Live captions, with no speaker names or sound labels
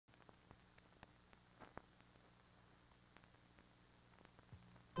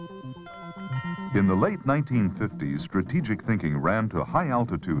In the late 1950s, strategic thinking ran to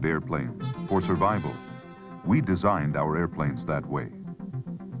high-altitude airplanes for survival. We designed our airplanes that way.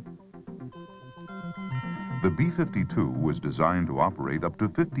 The B-52 was designed to operate up to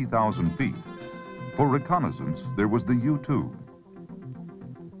 50,000 feet. For reconnaissance, there was the U-2.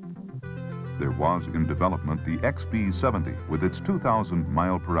 There was in development the XB-70 with its 2,000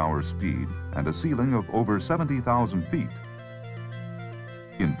 mile-per-hour speed and a ceiling of over 70,000 feet.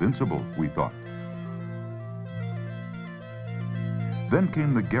 Invincible, we thought. Then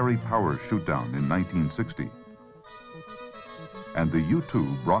came the Gary Powers shoot-down in 1960. And the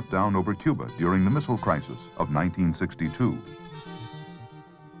U-2 brought down over Cuba during the missile crisis of 1962.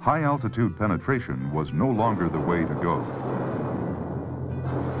 High-altitude penetration was no longer the way to go.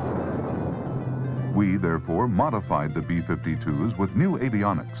 We, therefore, modified the B-52s with new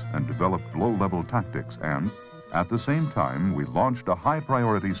avionics and developed low-level tactics, and at the same time, we launched a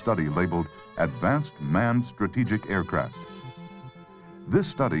high-priority study labeled Advanced Manned Strategic Aircraft. This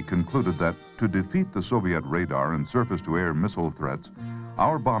study concluded that to defeat the Soviet radar and surface-to-air missile threats,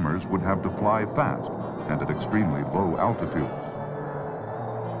 our bombers would have to fly fast and at extremely low altitudes.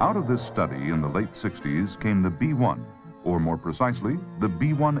 Out of this study in the late 60s came the B-1, or more precisely, the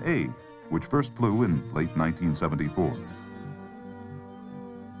B-1A, which first flew in late 1974.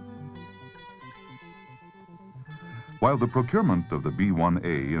 While the procurement of the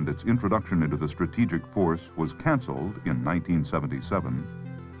B-1A and its introduction into the strategic force was canceled in 1977,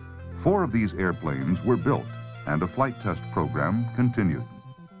 4 of these airplanes were built and a flight test program continued.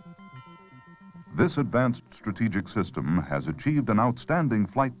 This advanced strategic system has achieved an outstanding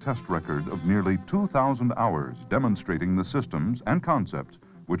flight test record of nearly 2,000 hours demonstrating the systems and concepts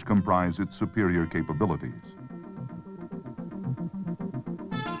which comprise its superior capabilities.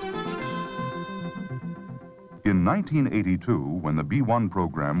 In 1982, when the B-1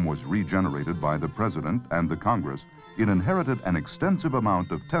 program was regenerated by the President and the Congress, it inherited an extensive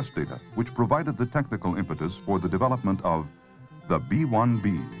amount of test data which provided the technical impetus for the development of the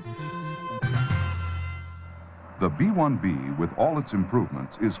B-1B. The B-1B, with all its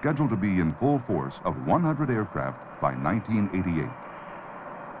improvements, is scheduled to be in full force of 100 aircraft by 1988.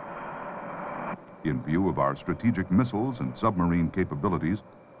 In view of our strategic missiles and submarine capabilities,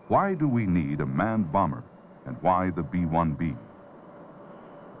 why do we need a manned bomber, and why the B-1B?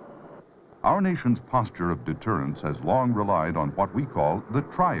 Our nation's posture of deterrence has long relied on what we call the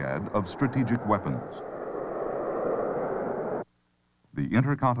triad of strategic weapons. The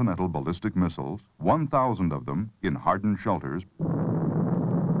intercontinental ballistic missiles, 1,000 of them in hardened shelters,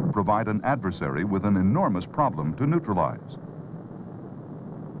 provide an adversary with an enormous problem to neutralize.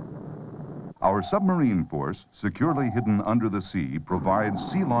 Our submarine force, securely hidden under the sea, provides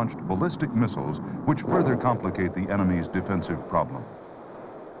sea-launched ballistic missiles which further complicate the enemy's defensive problem.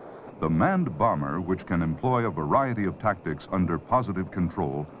 The manned bomber, which can employ a variety of tactics under positive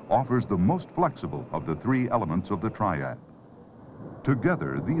control, offers the most flexible of the 3 elements of the triad.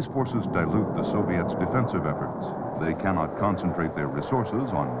 Together, these forces dilute the Soviets' defensive efforts. They cannot concentrate their resources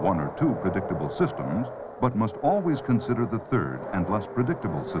on 1 or 2 predictable systems, but must always consider the 3rd and less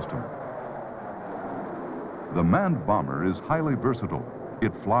predictable system. The manned bomber is highly versatile.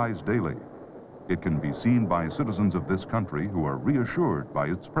 It flies daily. It can be seen by citizens of this country who are reassured by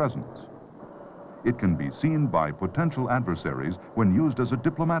its presence. It can be seen by potential adversaries when used as a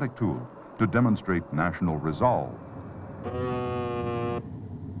diplomatic tool to demonstrate national resolve.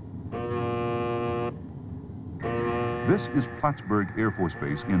 This is Plattsburgh Air Force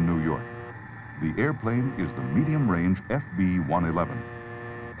Base in New York. The airplane is the medium-range FB-111.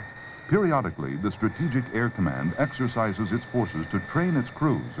 Periodically, the Strategic Air Command exercises its forces to train its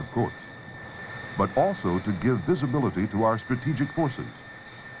crews, of course, but also to give visibility to our strategic forces.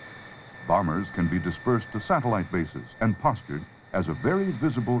 Bombers can be dispersed to satellite bases and postured as a very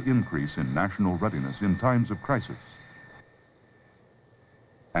visible increase in national readiness in times of crisis.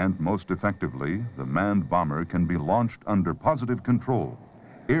 And most effectively, the manned bomber can be launched under positive control,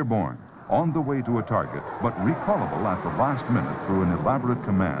 airborne, on the way to a target, but recallable at the last minute through an elaborate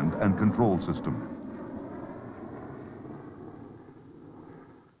command and control system.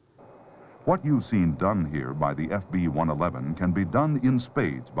 What you've seen done here by the FB-111 can be done in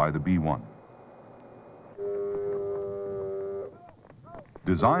spades by the B-1.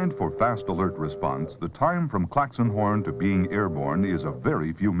 Designed for fast alert response, the time from klaxon horn to being airborne is a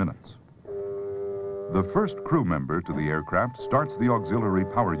very few minutes. The first crew member to the aircraft starts the auxiliary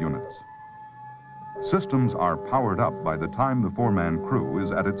power units. Systems are powered up by the time the 4-man crew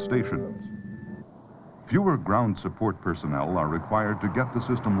is at its stations. Fewer ground support personnel are required to get the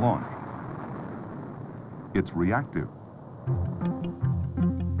system launched. It's reactive.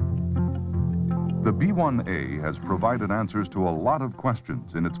 The B-1A has provided answers to a lot of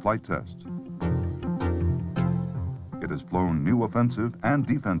questions in its flight tests. It has flown new offensive and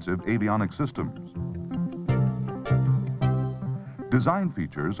defensive avionics systems. Design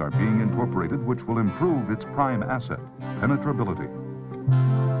features are being incorporated which will improve its prime asset, penetrability.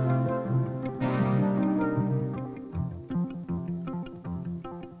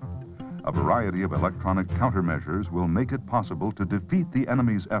 A variety of electronic countermeasures will make it possible to defeat the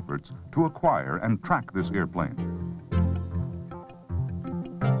enemy's efforts to acquire and track this airplane.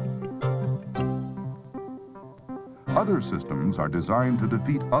 Other systems are designed to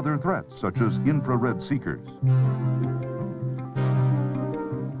defeat other threats, such as infrared seekers.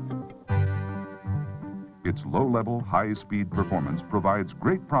 Its low-level, high-speed performance provides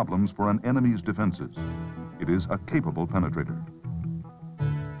great problems for an enemy's defenses. It is a capable penetrator.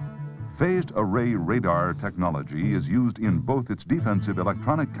 Phased array radar technology is used in both its defensive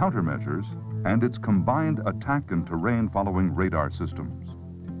electronic countermeasures and its combined attack and terrain following radar systems.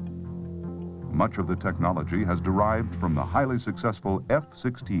 Much of the technology has derived from the highly successful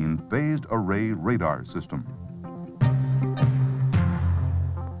F-16 phased array radar system.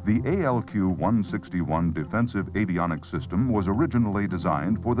 The ALQ-161 defensive avionics system was originally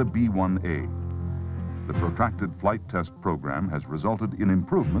designed for the B-1A. The protracted flight test program has resulted in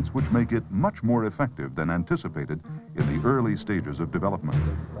improvements which make it much more effective than anticipated in the early stages of development.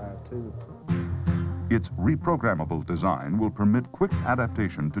 Its reprogrammable design will permit quick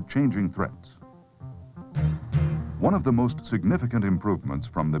adaptation to changing threats. One of the most significant improvements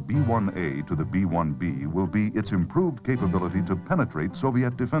from the B-1A to the B-1B will be its improved capability to penetrate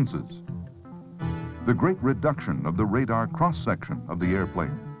Soviet defenses. The great reduction of the radar cross-section of the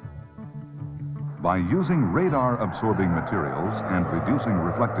airplane. By using radar-absorbing materials and reducing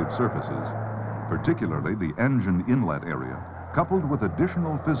reflective surfaces, particularly the engine inlet area, coupled with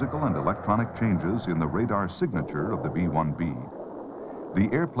additional physical and electronic changes in the radar signature of the B-1B, the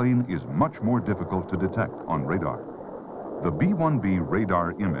airplane is much more difficult to detect on radar. The B-1B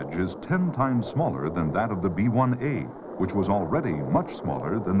radar image is 10 times smaller than that of the B-1A, which was already much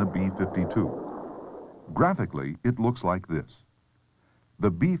smaller than the B-52. Graphically, it looks like this. The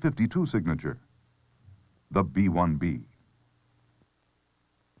B-52 signature, the B-1B.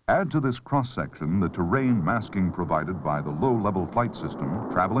 Add to this cross-section the terrain masking provided by the low-level flight system,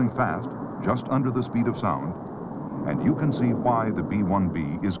 traveling fast, just under the speed of sound, and you can see why the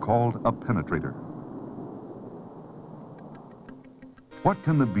B-1B is called a penetrator. What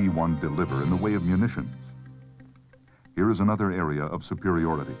can the B-1 deliver in the way of munitions? Here is another area of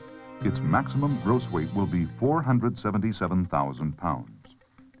superiority. Its maximum gross weight will be 477,000 pounds.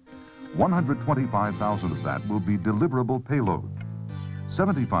 125,000 of that will be deliverable payload,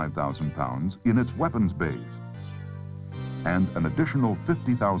 75,000 pounds in its weapons bays, and an additional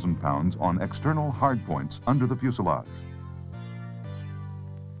 50,000 pounds on external hardpoints under the fuselage.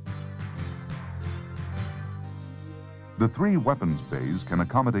 The 3 weapons bays can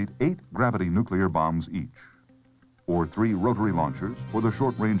accommodate 8 gravity nuclear bombs each, or 3 rotary launchers for the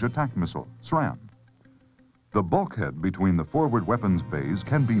short-range attack missile, SRAM. The bulkhead between the forward weapons bays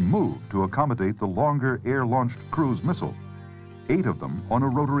can be moved to accommodate the longer air-launched cruise missile, 8 of them on a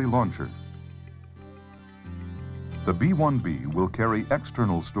rotary launcher. The B-1B will carry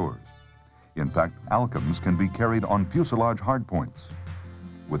external stores. In fact, Alchems can be carried on fuselage hardpoints,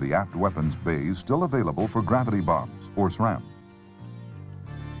 with the aft weapons bays still available for gravity bombs or SRAM.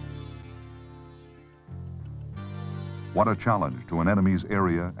 What a challenge to an enemy's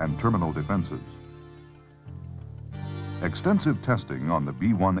area and terminal defenses. Extensive testing on the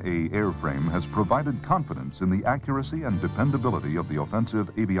B-1A airframe has provided confidence in the accuracy and dependability of the offensive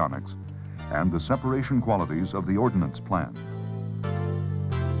avionics and the separation qualities of the ordnance plan.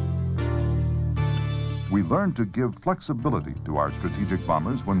 We learned to give flexibility to our strategic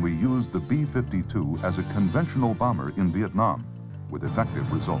bombers when we used the B-52 as a conventional bomber in Vietnam, with effective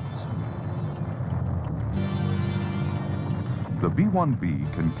results. The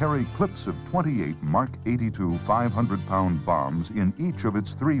B-1B can carry clips of 28 Mark 82 500-pound bombs in each of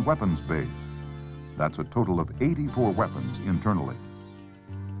its 3 weapons bays. That's a total of 84 weapons internally.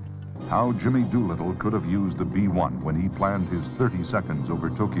 How Jimmy Doolittle could have used the B-1 when he planned his 30 seconds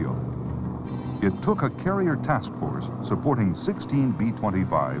over Tokyo. It took a carrier task force supporting 16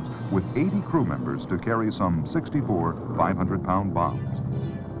 B-25s with 80 crew members to carry some 64 500-pound bombs.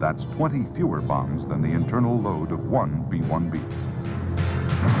 That's 20 fewer bombs than the internal load of 1 B-1B.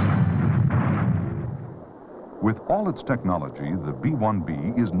 With all its technology, the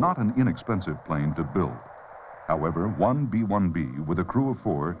B-1B is not an inexpensive plane to build. However, 1 B-1B with a crew of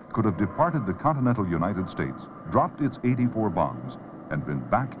 4 could have departed the continental United States, dropped its 84 bombs, and been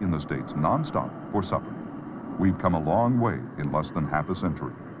back in the States non-stop for supper. We've come a long way in less than half a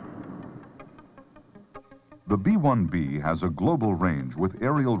century. The B-1B has a global range with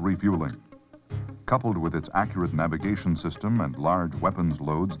aerial refueling. Coupled with its accurate navigation system and large weapons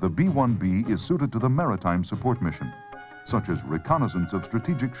loads, the B-1B is suited to the maritime support mission, such as reconnaissance of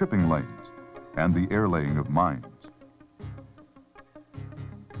strategic shipping lanes and the airlaying of mines.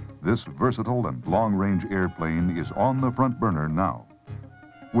 This versatile and long-range airplane is on the front burner now.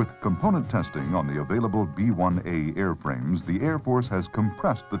 With component testing on the available B-1A airframes, the Air Force has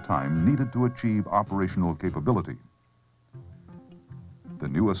compressed the time needed to achieve operational capability. The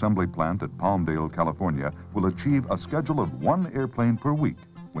new assembly plant at Palmdale, California, will achieve a schedule of 1 airplane per week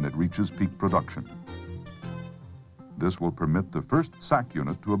when it reaches peak production. This will permit the first SAC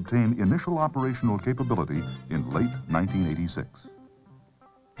unit to obtain initial operational capability in late 1986.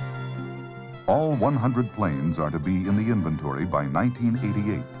 All 100 planes are to be in the inventory by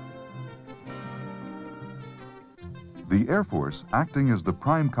 1988. The Air Force, acting as the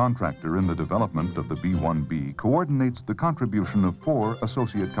prime contractor in the development of the B-1B, coordinates the contribution of 4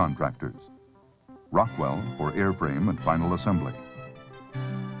 associate contractors: Rockwell for airframe and final assembly,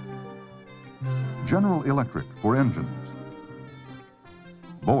 General Electric for engines,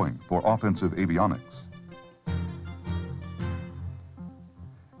 Boeing for offensive avionics,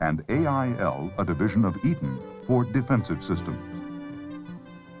 and AIL, a division of Eaton, for defensive systems.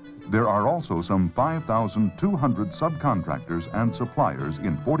 There are also some 5,200 subcontractors and suppliers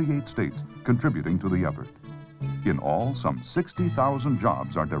in 48 states contributing to the effort. In all, some 60,000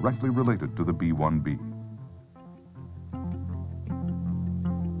 jobs are directly related to the B-1B.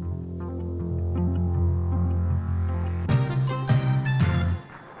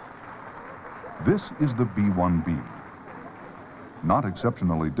 This is the B-1B. Not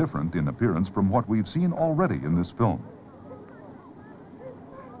exceptionally different in appearance from what we've seen already in this film.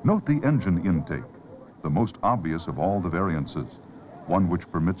 Note the engine intake, the most obvious of all the variances, one which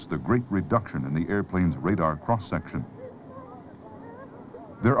permits the great reduction in the airplane's radar cross-section.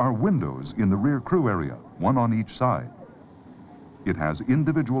 There are windows in the rear crew area, one on each side. It has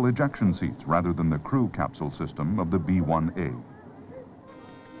individual ejection seats rather than the crew capsule system of the B-1A.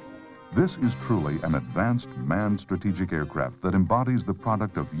 This is truly an advanced manned strategic aircraft that embodies the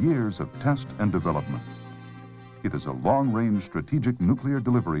product of years of test and development. It is a long-range strategic nuclear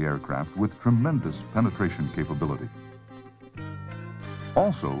delivery aircraft with tremendous penetration capability.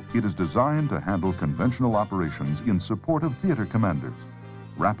 Also, it is designed to handle conventional operations in support of theater commanders,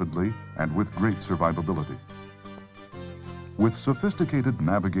 rapidly and with great survivability. With sophisticated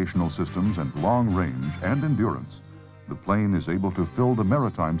navigational systems and long range and endurance, the plane is able to fill the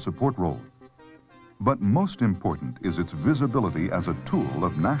maritime support role. But most important is its visibility as a tool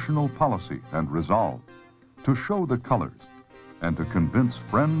of national policy and resolve, to show the colors and to convince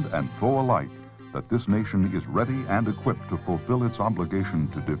friend and foe alike that this nation is ready and equipped to fulfill its obligation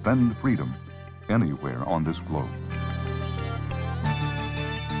to defend freedom anywhere on this globe.